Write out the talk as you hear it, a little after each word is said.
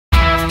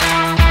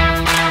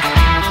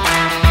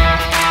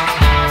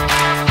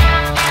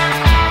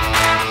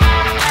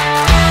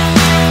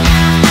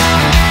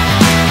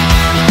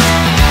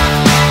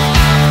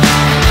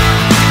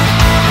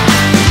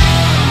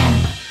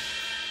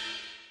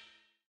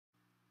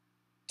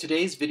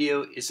Today's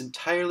video is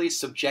entirely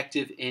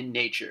subjective in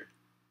nature.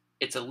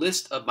 It's a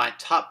list of my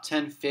top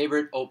 10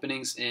 favorite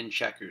openings in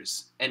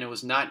checkers, and it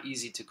was not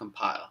easy to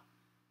compile.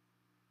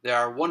 There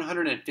are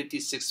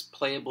 156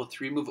 playable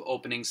 3-move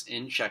openings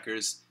in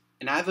checkers,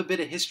 and I have a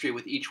bit of history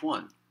with each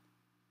one.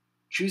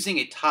 Choosing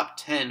a top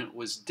 10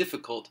 was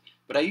difficult,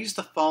 but I used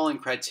the following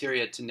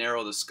criteria to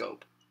narrow the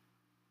scope.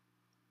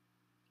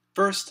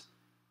 First,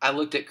 I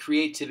looked at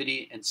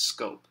creativity and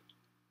scope.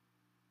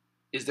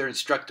 Is there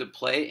instructive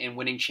play and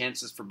winning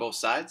chances for both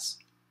sides?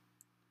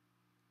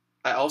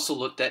 I also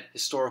looked at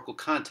historical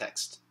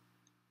context.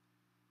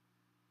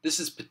 This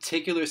is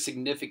particular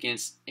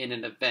significance in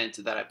an event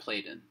that I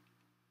played in.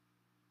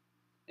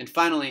 And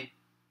finally,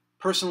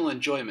 personal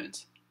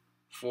enjoyment,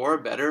 for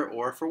better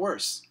or for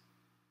worse.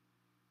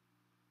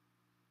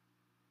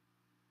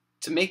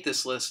 To make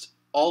this list,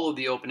 all of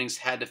the openings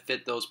had to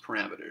fit those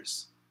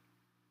parameters.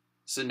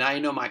 So now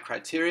you know my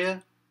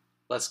criteria.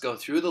 Let's go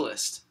through the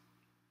list.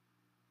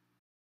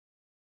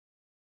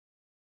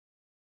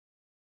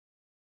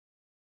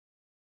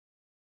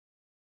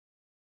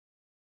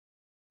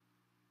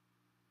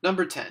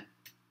 Number 10,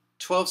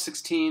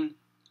 12-16,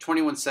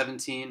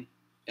 21-17,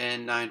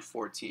 and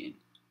 9-14.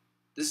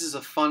 This is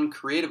a fun,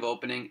 creative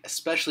opening,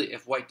 especially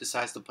if white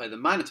decides to play the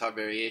Minotaur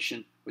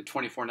variation with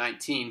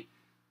 24-19,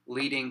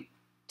 leading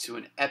to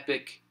an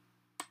epic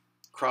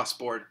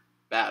crossboard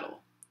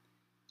battle.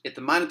 If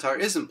the Minotaur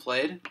isn't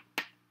played,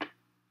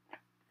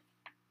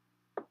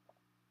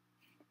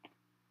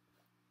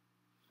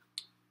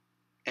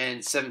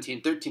 and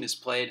 17-13 is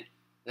played,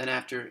 then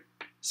after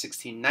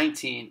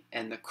 16-19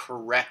 and the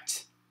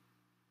correct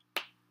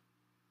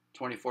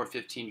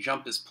 24-15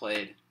 jump is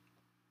played,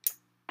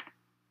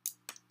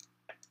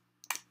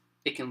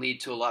 it can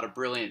lead to a lot of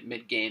brilliant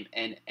mid-game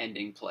and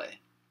ending play.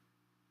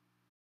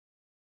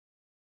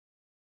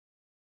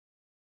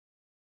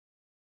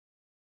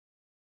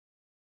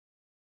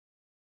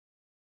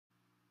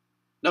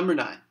 Number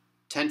 9,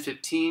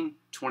 10-15,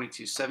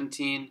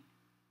 22-17,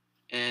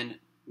 and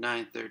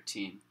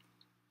 9-13.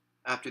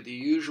 After the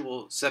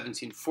usual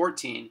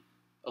 17-14,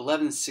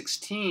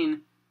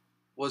 11-16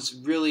 was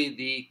really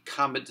the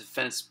combat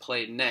defense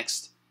played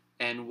next,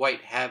 and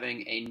white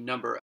having a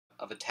number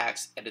of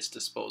attacks at its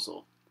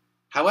disposal.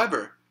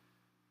 However,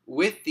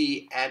 with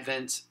the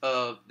advent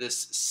of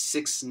this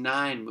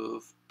 6-9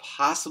 move,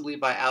 possibly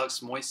by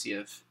Alex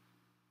Moiseev,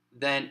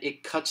 then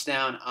it cuts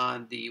down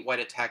on the white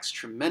attacks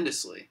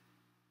tremendously.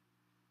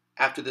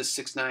 After this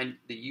 6-9,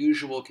 the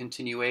usual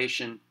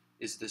continuation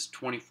is this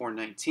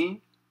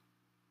 24-19.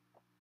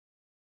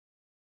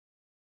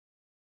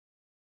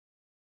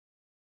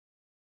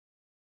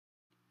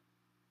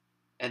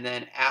 And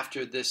then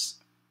after this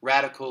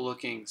radical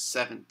looking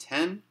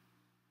 7-10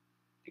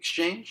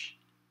 exchange,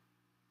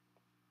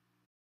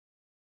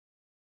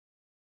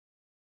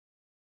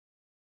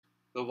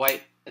 the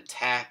white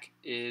attack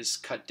is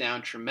cut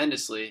down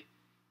tremendously,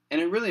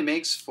 and it really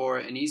makes for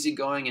an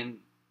easygoing and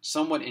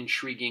somewhat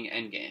intriguing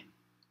endgame.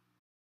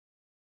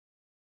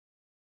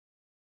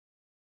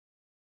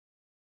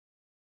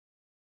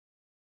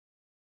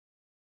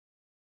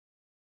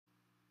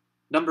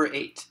 Number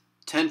 8,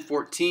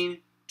 10-14,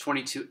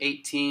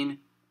 22-18,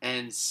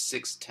 and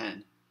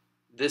 6-10.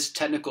 This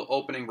technical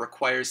opening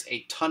requires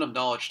a ton of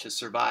knowledge to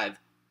survive,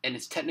 and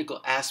its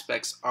technical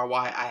aspects are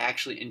why I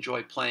actually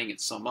enjoy playing it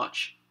so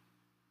much.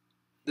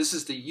 This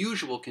is the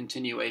usual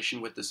continuation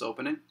with this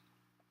opening.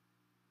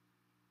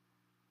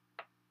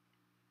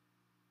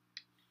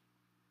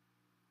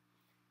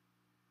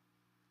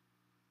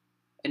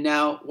 And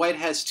now white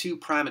has two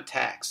prime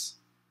attacks.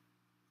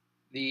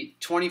 The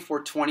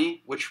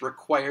 24-20, which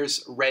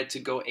requires red to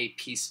go a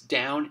piece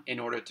down in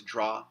order to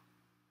draw,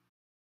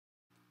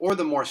 or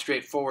the more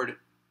straightforward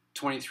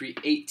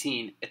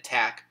 23-18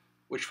 attack,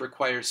 which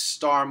requires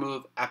star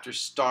move after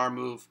star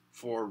move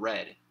for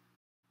red.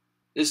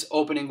 This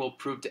opening will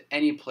prove to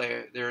any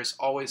player there is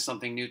always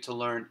something new to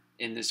learn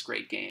in this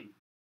great game.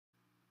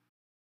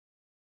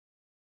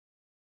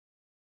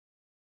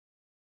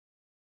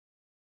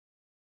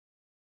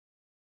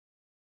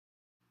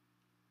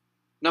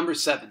 Number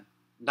 7,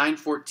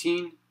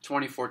 9-14,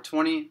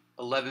 24-20,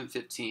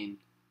 11-15.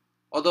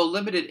 Although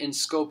limited in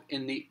scope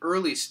in the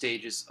early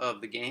stages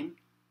of the game,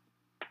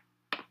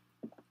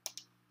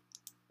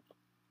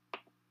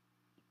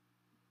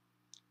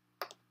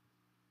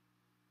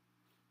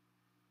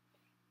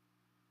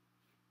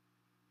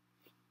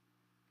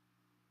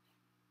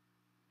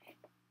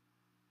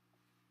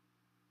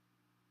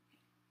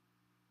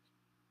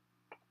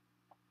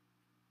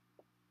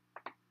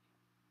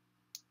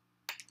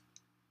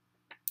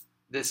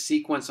 this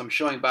sequence I'm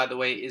showing, by the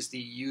way, is the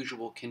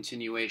usual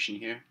continuation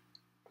here.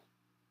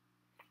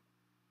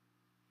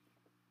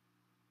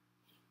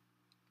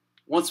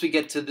 Once we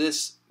get to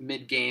this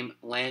mid-game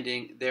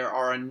landing, there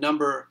are a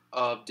number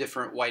of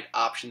different white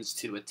options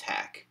to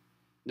attack.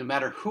 No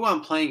matter who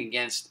I'm playing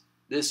against,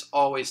 this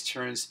always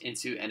turns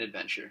into an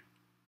adventure.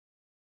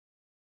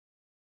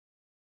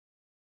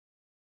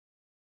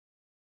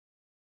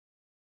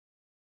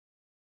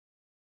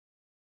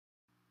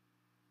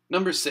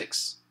 Number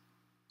 6,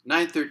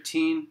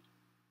 9-13,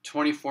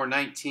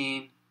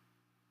 24-19,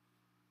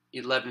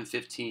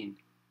 11-15.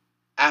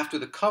 After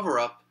the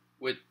cover-up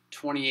with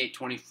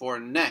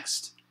 28-24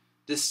 next,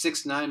 this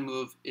 6-9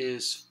 move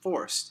is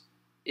forced.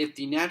 If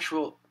the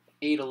natural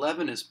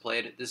 8-11 is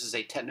played, this is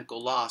a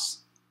technical loss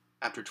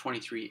after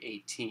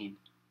 23-18.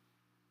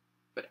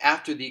 But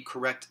after the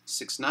correct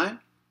 6-9,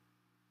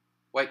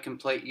 white can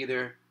play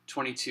either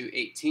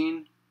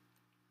 22-18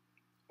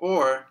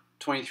 or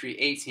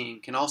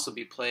 23-18 can also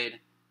be played,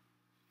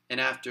 and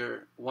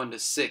after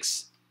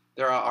 1-6,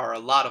 there are a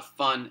lot of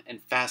fun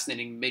and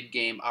fascinating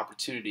mid-game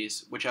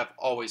opportunities, which I've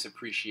always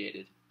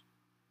appreciated.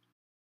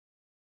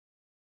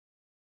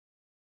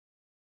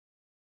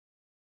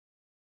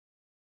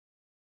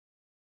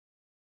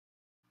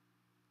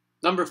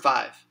 Number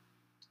 5,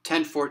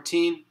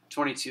 10-14,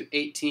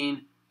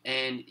 22-18,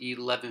 and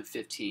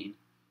 11-15.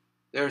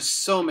 There are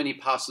so many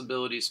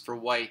possibilities for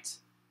white,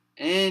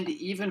 and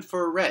even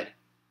for red.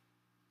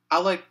 I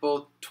like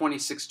both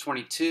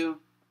 26-22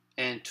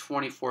 and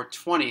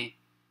 24-20,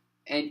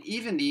 and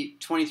even the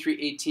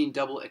 23-18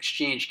 double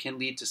exchange can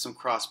lead to some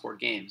crossboard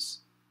games.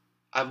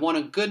 I've won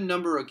a good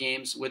number of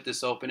games with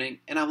this opening,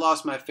 and I've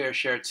lost my fair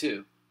share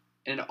too,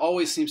 and it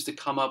always seems to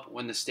come up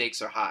when the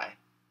stakes are high.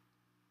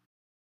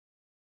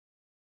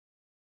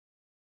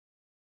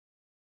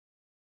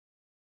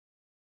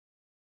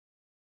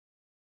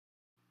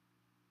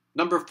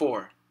 Number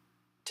 4,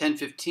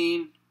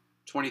 10-15,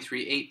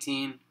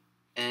 23-18,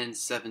 and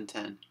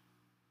 7-10.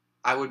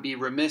 I would be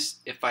remiss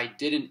if I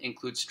didn't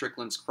include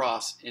Strickland's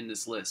Cross in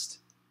this list.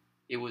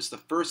 It was the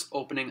first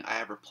opening I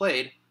ever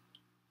played,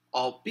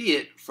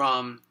 albeit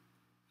from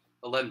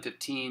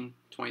 11-15,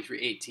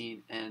 23-18,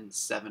 and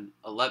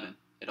 7-11.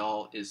 It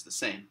all is the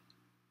same.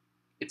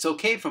 It's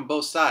okay from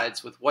both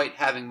sides, with white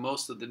having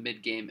most of the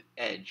mid-game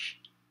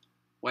edge.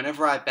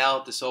 Whenever I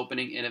ballot this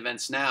opening in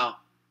events now,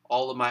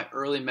 all of my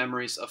early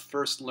memories of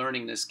first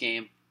learning this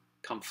game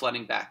come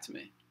flooding back to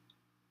me.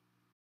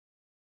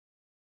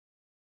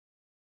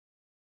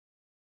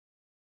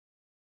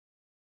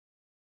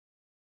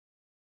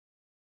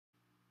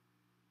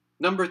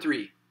 Number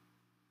 3,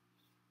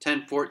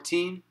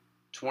 10-14,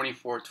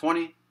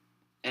 24-20,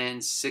 and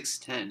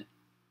 6-10.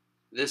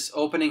 This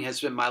opening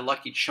has been my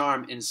lucky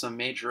charm in some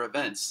major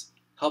events,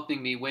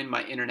 helping me win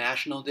my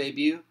international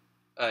debut,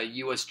 a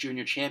U.S.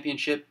 Junior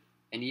Championship,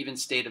 and even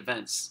state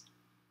events.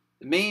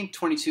 The main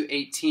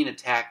 22-18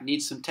 attack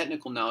needs some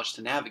technical knowledge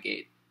to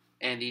navigate,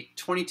 and the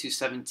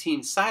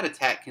 22-17 side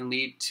attack can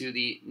lead to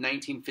the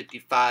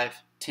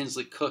 1955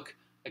 Tinsley Cook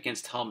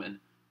against Hellman.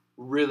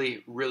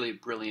 Really, really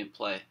brilliant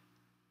play.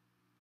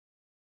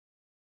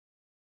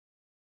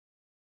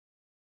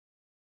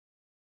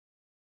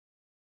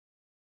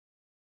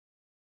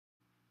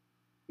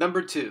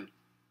 Number 2,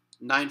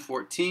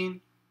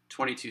 9-14,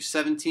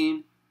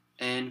 22-17,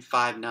 and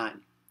 5-9.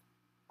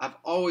 I've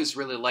always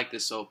really liked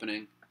this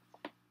opening,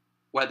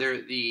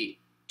 whether the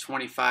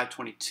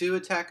 25-22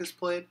 attack is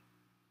played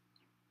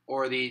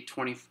or the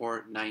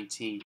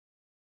 24-19.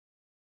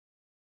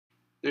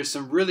 There's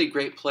some really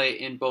great play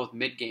in both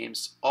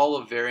mid-games, all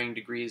of varying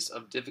degrees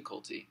of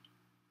difficulty.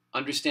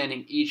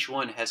 Understanding each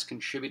one has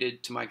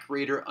contributed to my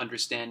greater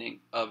understanding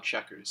of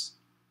checkers.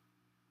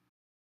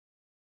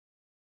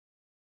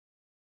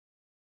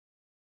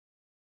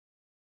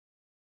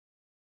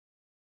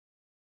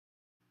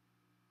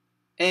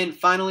 And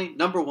finally,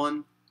 number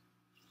 1,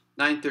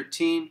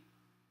 9-13,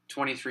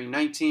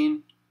 23-19,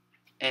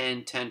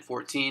 and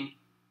 10-14,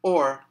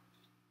 or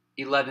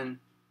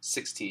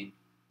 11-16.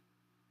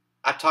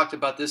 I've talked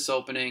about this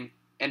opening,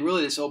 and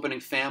really this opening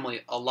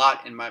family, a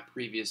lot in my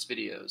previous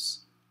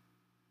videos.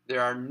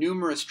 There are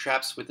numerous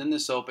traps within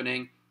this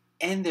opening,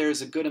 and there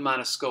is a good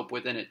amount of scope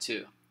within it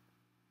too.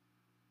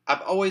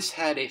 I've always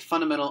had a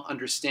fundamental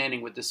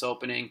understanding with this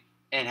opening,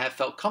 and have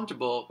felt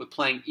comfortable with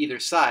playing either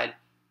side,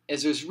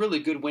 as there's really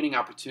good winning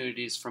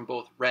opportunities from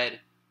both red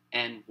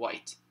and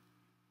white.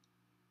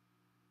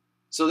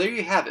 So there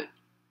you have it,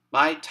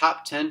 my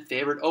top 10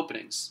 favorite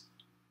openings.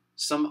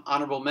 Some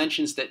honorable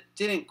mentions that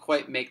didn't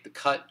quite make the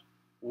cut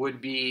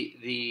would be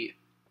the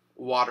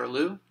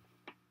Waterloo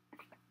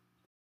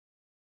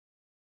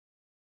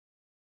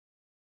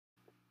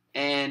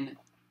and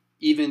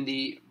even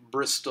the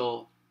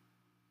Bristol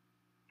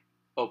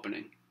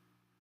opening.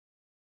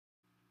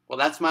 Well,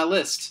 that's my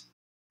list.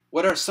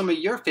 What are some of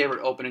your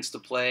favorite openings to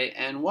play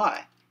and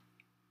why?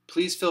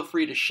 Please feel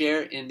free to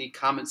share in the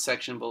comment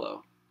section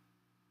below.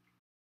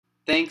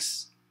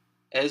 Thanks,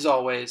 as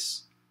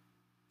always,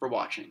 for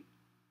watching.